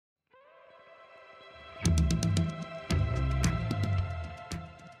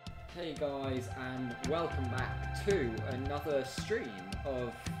Hey guys, and welcome back to another stream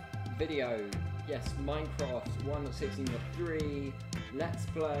of video. Yes, Minecraft 1.16.3 Let's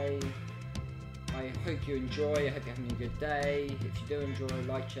Play. I hope you enjoy, I hope you're having a good day. If you do enjoy,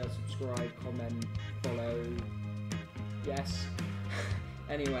 like, share, subscribe, comment, follow. Yes.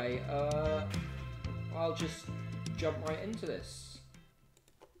 Anyway, I'll just jump right into this.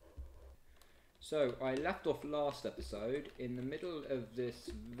 So, I left off last episode in the middle of this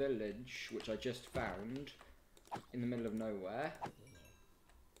village, which I just found, in the middle of nowhere.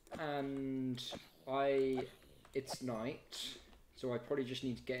 And it's night, so I probably just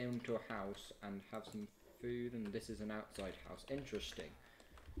need to get into a house and have some food, and this is an outside house. Interesting.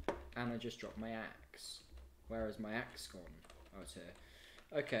 And I just dropped my axe. Where is my axe gone? Oh, it's here.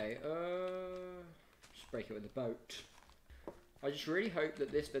 Okay, just break it with a boat. I just really hope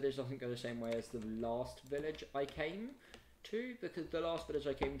that this village doesn't go the same way as the last village I came to, because the last village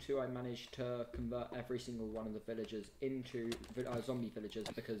I came to, I managed to convert every single one of the villagers into zombie villagers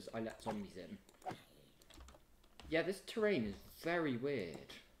because I let zombies in. Yeah, this terrain is very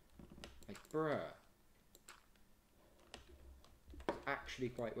weird. Like, bruh. It's actually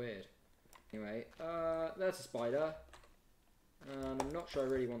quite weird. Anyway, there's a spider. And I'm not sure I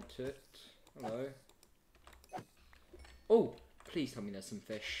really want it. Hello. Oh! Please tell me there's some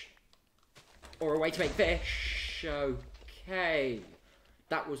fish. Or a way to make fish. Okay.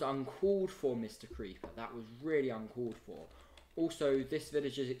 That was uncalled for, Mr. Creeper. That was really uncalled for. Also, this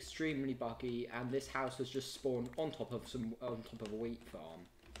village is extremely buggy, and this house has just spawned on top of a wheat farm.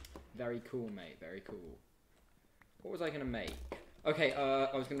 Very cool, mate. Very cool. What was I gonna make? Okay,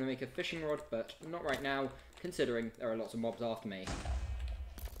 I was gonna make a fishing rod, but not right now, considering there are lots of mobs after me.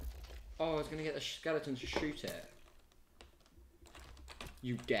 Oh, I was gonna get the skeleton to shoot it.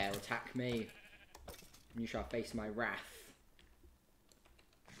 You dare attack me. You shall face my wrath.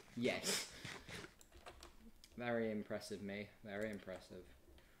 Yes. Very impressive, me. Very impressive.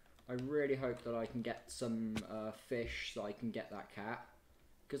 I really hope that I can get some fish so I can get that cat.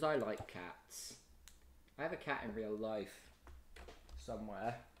 Because I like cats. I have a cat in real life.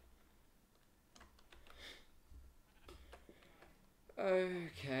 Somewhere.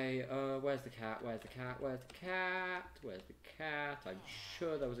 Okay, where's the cat? Where's the cat? Where's the cat? Where's the cat? I'm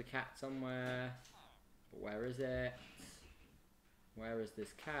sure there was a cat somewhere. But where is it? Where is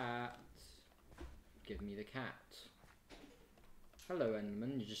this cat? Give me the cat. Hello,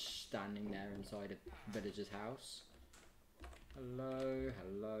 Enderman. You're just standing there inside a villager's house. Hello,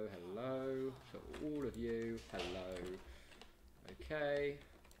 hello, hello. To all of you, hello. Okay.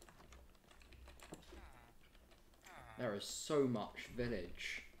 There is so much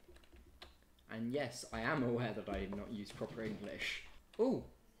village. And yes, I am aware that I did not use proper English. Oh!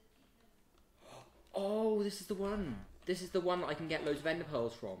 Oh, this is the one! This is the one that I can get loads of ender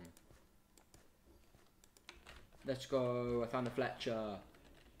pearls from. Let's go. I found a Fletcher.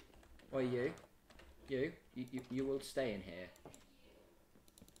 What are you? You will stay in here.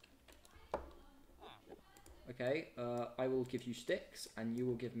 Okay, I will give you sticks, and you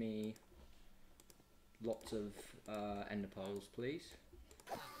will give me lots of ender pearls, please.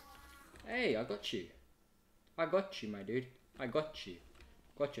 Hey, I got you. I got you, my dude. I got you.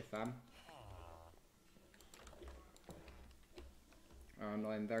 Got you, fam. And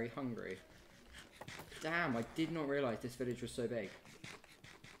I'm very hungry. Damn, I did not realise this village was so big.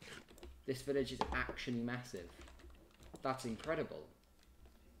 This village is actually massive. That's incredible.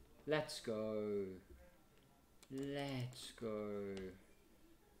 Let's go. Let's go.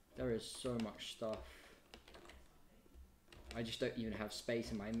 There is so much stuff. I just don't even have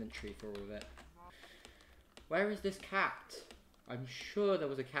space in my inventory for all of it. Where is this cat? I'm sure there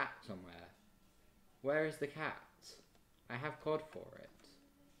was a cat somewhere. Where is the cat? I have cod for it.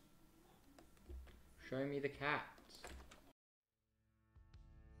 Show me the cat.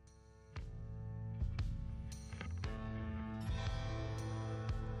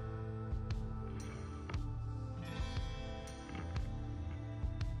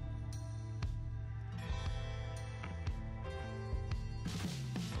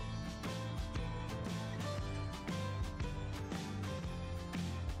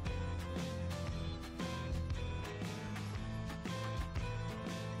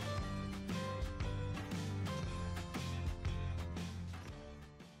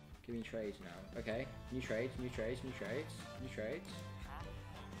 Give me trades now. Okay. New trades, new trades, new trades, new trades.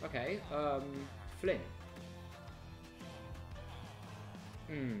 Okay, Flint.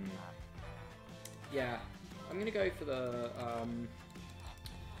 Yeah. I'm gonna go for the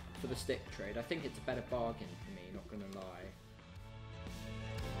stick trade. I think it's a better bargain for me, not gonna lie.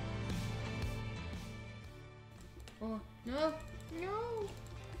 Oh, no! No!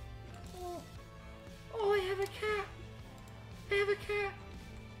 have a cat! I have a cat!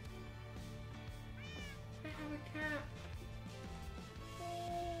 I have a cat!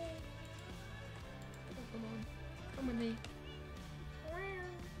 Oh, come on. Come with me.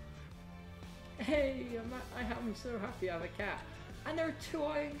 Hey, I'm so happy I have a cat. And there are 2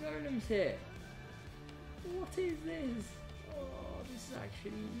 iron golems here. What is this? Oh, this is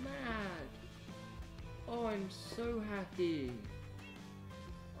actually mad. Oh, I'm so happy.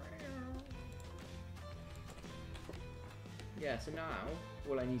 Yeah, so now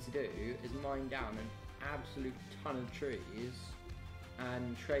all I need to do is mine down an absolute ton of trees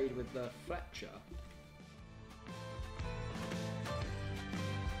and trade with the Fletcher.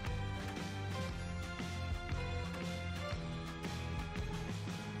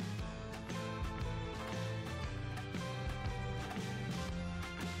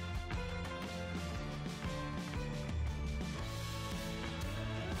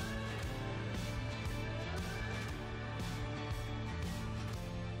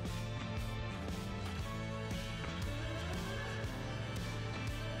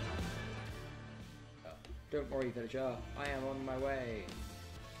 Don't worry, villager, I am on my way.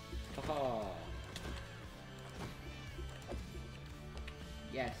 Haha.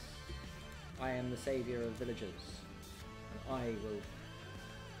 Yes, I am the saviour of villagers. And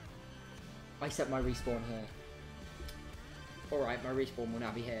I set my respawn here. Alright, my respawn will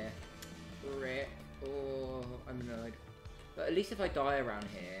now be here. Oh, I'm annoyed. But at least if I die around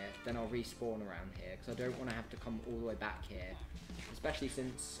here, then I'll respawn around here, because I don't want to have to come all the way back here. Especially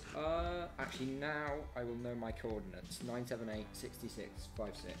since, actually now I will know my coordinates. 978, 66,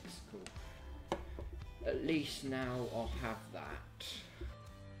 56. Cool. At least now I'll have that.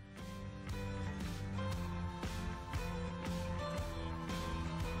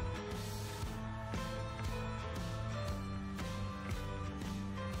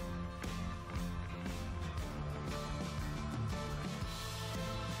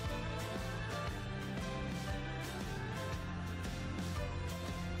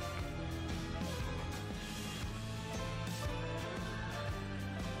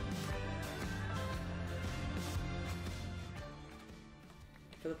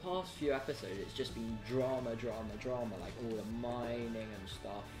 For the past few episodes, it's just been drama, like all the mining and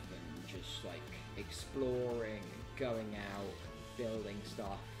stuff, and just like exploring, and going out, and building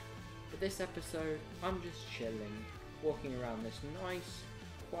stuff. But this episode, I'm just chilling, walking around this nice,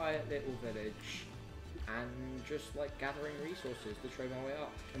 quiet little village, and just like gathering resources to trade my way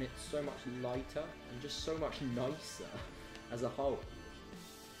up. And it's so much lighter, and just so much nicer as a whole.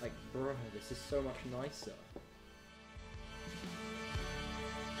 Like, bro, this is so much nicer.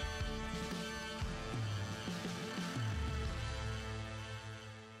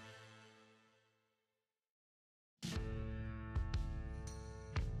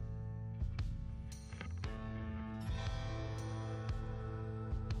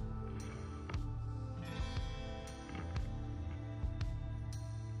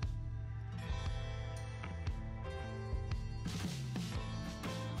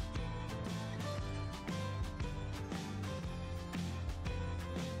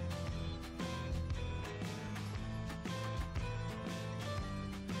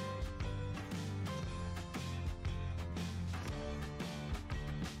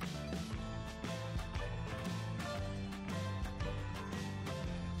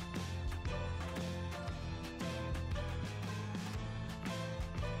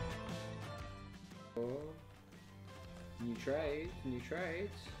 New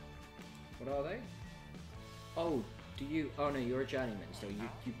trades. What are they? Oh, oh no, you're a journeyman, so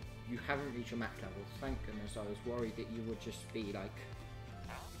you haven't reached your max level. Thank goodness. I was worried that you would just be like,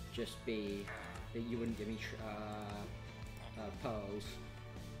 that you wouldn't give me pearls.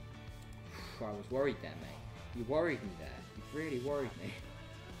 I was worried there, mate. You worried me there. You really worried me.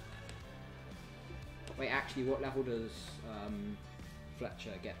 Wait, actually, what level does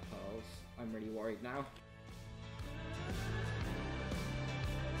Fletcher get pearls? I'm really worried now.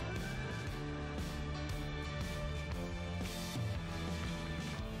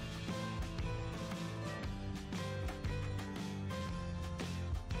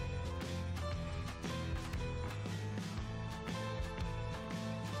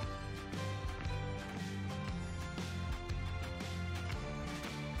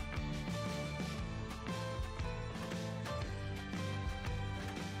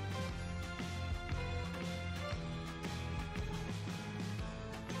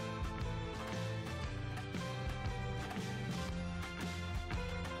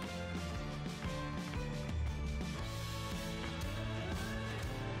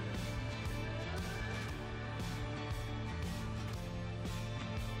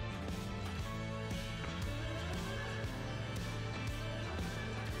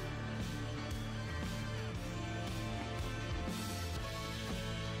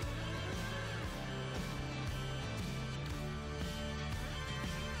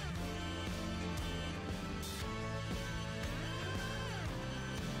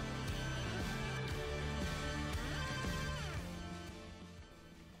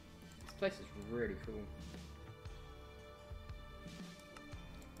 place is really cool.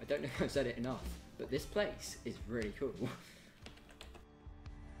 I don't know if I've said it enough, but this place is really cool.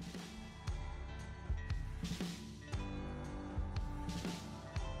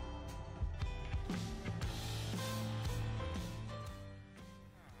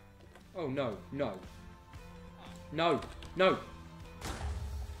 Oh no, no. No, no!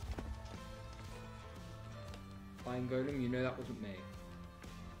 Iron Golem, you know that wasn't me.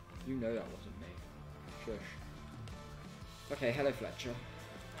 You know that wasn't me. Shush. Okay, hello Fletcher.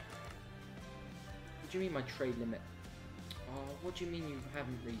 What do you mean my trade limit? Oh, what do you mean you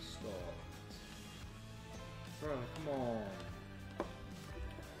haven't restocked? Bro, come on.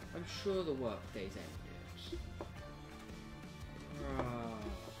 I'm sure the workday's ended. Bruh.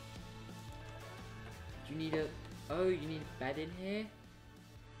 Do you need a... Oh, you need a bed in here?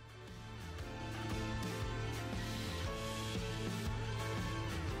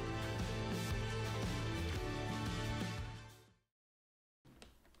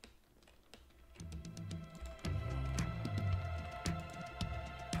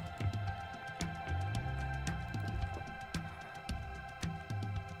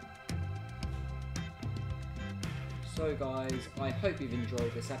 So guys, I hope you've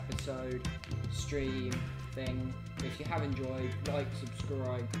enjoyed this episode, stream, thing. If you have enjoyed, like,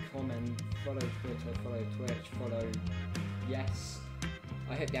 subscribe, comment, follow Twitter, follow Twitch, follow yes.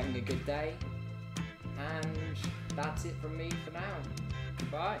 I hope you're having a good day. And that's it from me for now.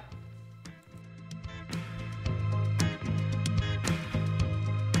 Goodbye.